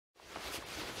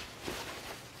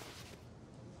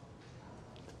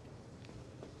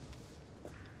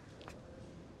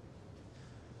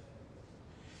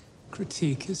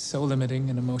Critique is so limiting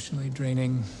and emotionally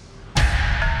draining.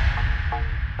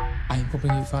 I'm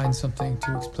hoping you find something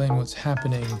to explain what's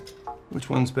happening. Which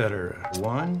one's better,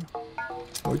 1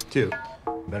 or 2?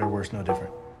 Better, worse, no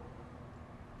different.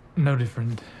 No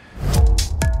different.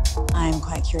 I'm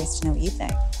quite curious to know what you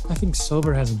think. I think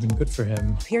sober hasn't been good for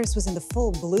him. Pierce was in the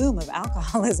full bloom of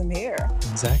alcoholism here.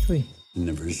 Exactly.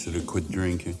 Never should have quit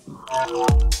drinking.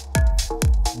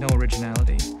 No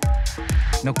originality.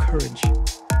 No courage.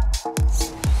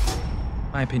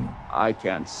 My opinion. I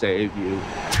can't save you.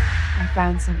 I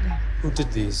found something. Who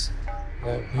did these?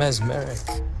 Mesmeric.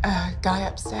 A guy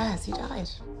upstairs, he died.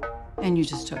 And you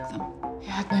just took them. He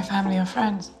had no family or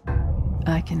friends.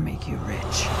 I can make you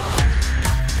rich.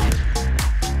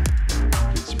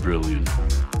 It's brilliant.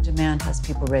 Demand has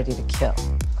people ready to kill.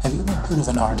 Have you ever heard of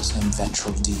an artist named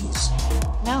Ventral D's?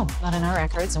 No, not in our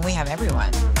records, and we have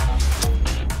everyone.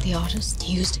 The artist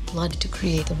used blood to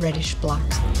create the reddish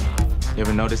blacks. You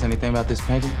ever notice anything about this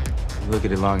painting? You look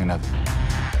at it long enough,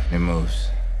 it moves.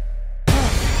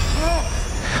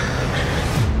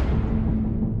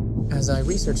 As I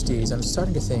research these, I'm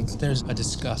starting to think there's a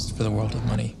disgust for the world of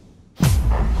money.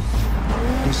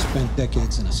 You spent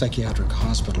decades in a psychiatric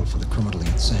hospital for the criminally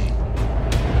insane.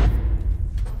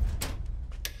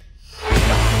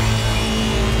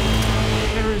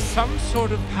 There is some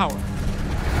sort of power.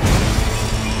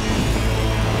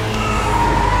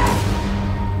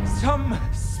 Some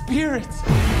spirit.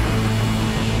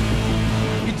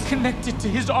 It's connected to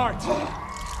his art.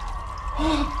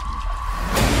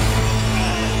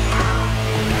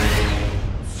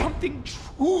 Something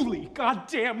truly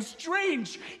goddamn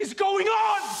strange is going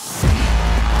on!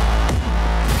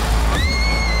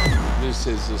 This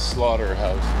is a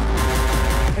slaughterhouse.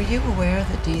 Are you aware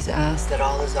that Dee's asked that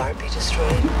all his art be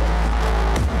destroyed?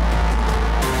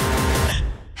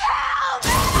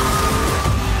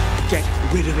 Get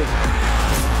rid of it.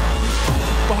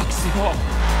 Box it off.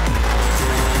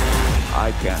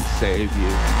 I can't save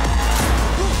you.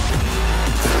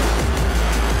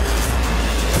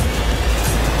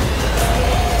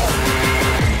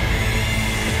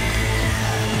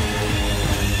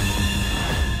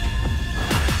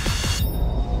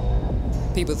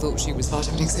 People thought she was part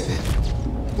of an exhibit.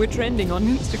 We're trending on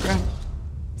Instagram.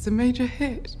 It's a major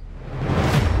hit.